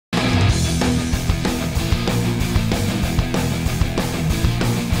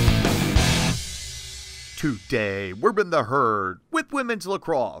Today, we're in the herd with women's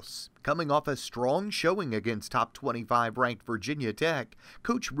lacrosse. Coming off a strong showing against top 25 ranked Virginia Tech,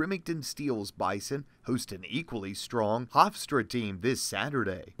 Coach Remington Steele's Bison host an equally strong Hofstra team this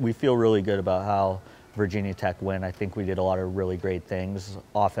Saturday. We feel really good about how Virginia Tech went. I think we did a lot of really great things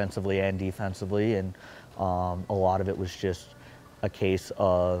offensively and defensively, and a lot of it was just a case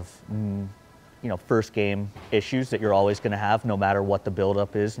of first game issues that you're always going to have, no matter what the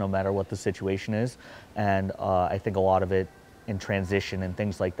buildup is, no matter what the situation is. And I think a lot of it in transition and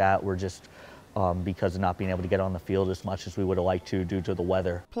things like that were just because of not being able to get on the field as much as we would have liked to due to the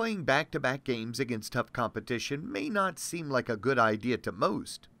weather. Playing back-to-back games against tough competition may not seem like a good idea to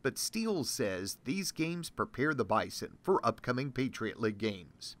most, but Steele says these games prepare the Bison for upcoming Patriot League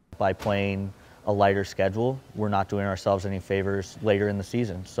games. By playing a lighter schedule, we're not doing ourselves any favors later in the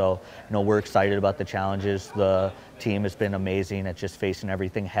season. So, we're excited about the challenges. The team has been amazing at just facing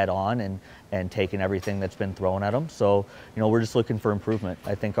everything head on and taking everything that's been thrown at them. So, we're just looking for improvement.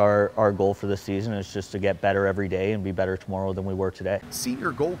 I think our goal for this season is just to get better every day and be better tomorrow than we were today.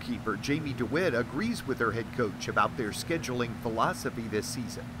 Senior goalkeeper DeWitt agrees with their head coach about their scheduling philosophy this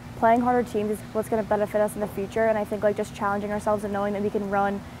season. Playing harder teams is what's going to benefit us in the future, and I think just challenging ourselves and knowing that we can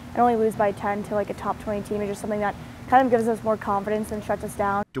run and only lose by 10 to a top 20 team is just something that kind of gives us more confidence and shuts us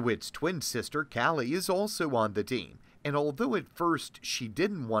down. DeWitt's twin sister, Callie, is also on the team. And although at first she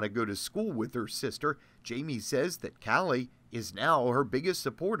didn't want to go to school with her sister, Jamie says that Callie is now her biggest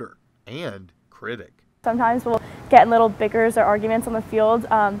supporter and critic. Sometimes we'll get in little bickers or arguments on the field,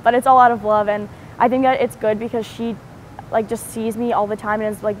 but it's all out of love, and I think that it's good because she just sees me all the time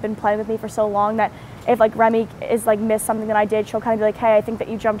and has been playing with me for so long that if Remy is missed something that I did, she'll kind of be like, hey, I think that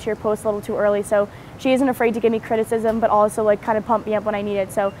you jumped to your post a little too early. So she isn't afraid to give me criticism, but also kind of pump me up when I need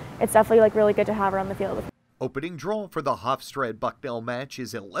it. So it's definitely really good to have her on the field with me. Opening draw for the Hofstra Bucknell match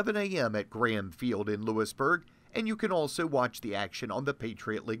is 11 a.m. at Graham Field in Lewisburg, and you can also watch the action on the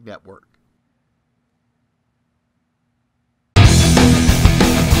Patriot League Network.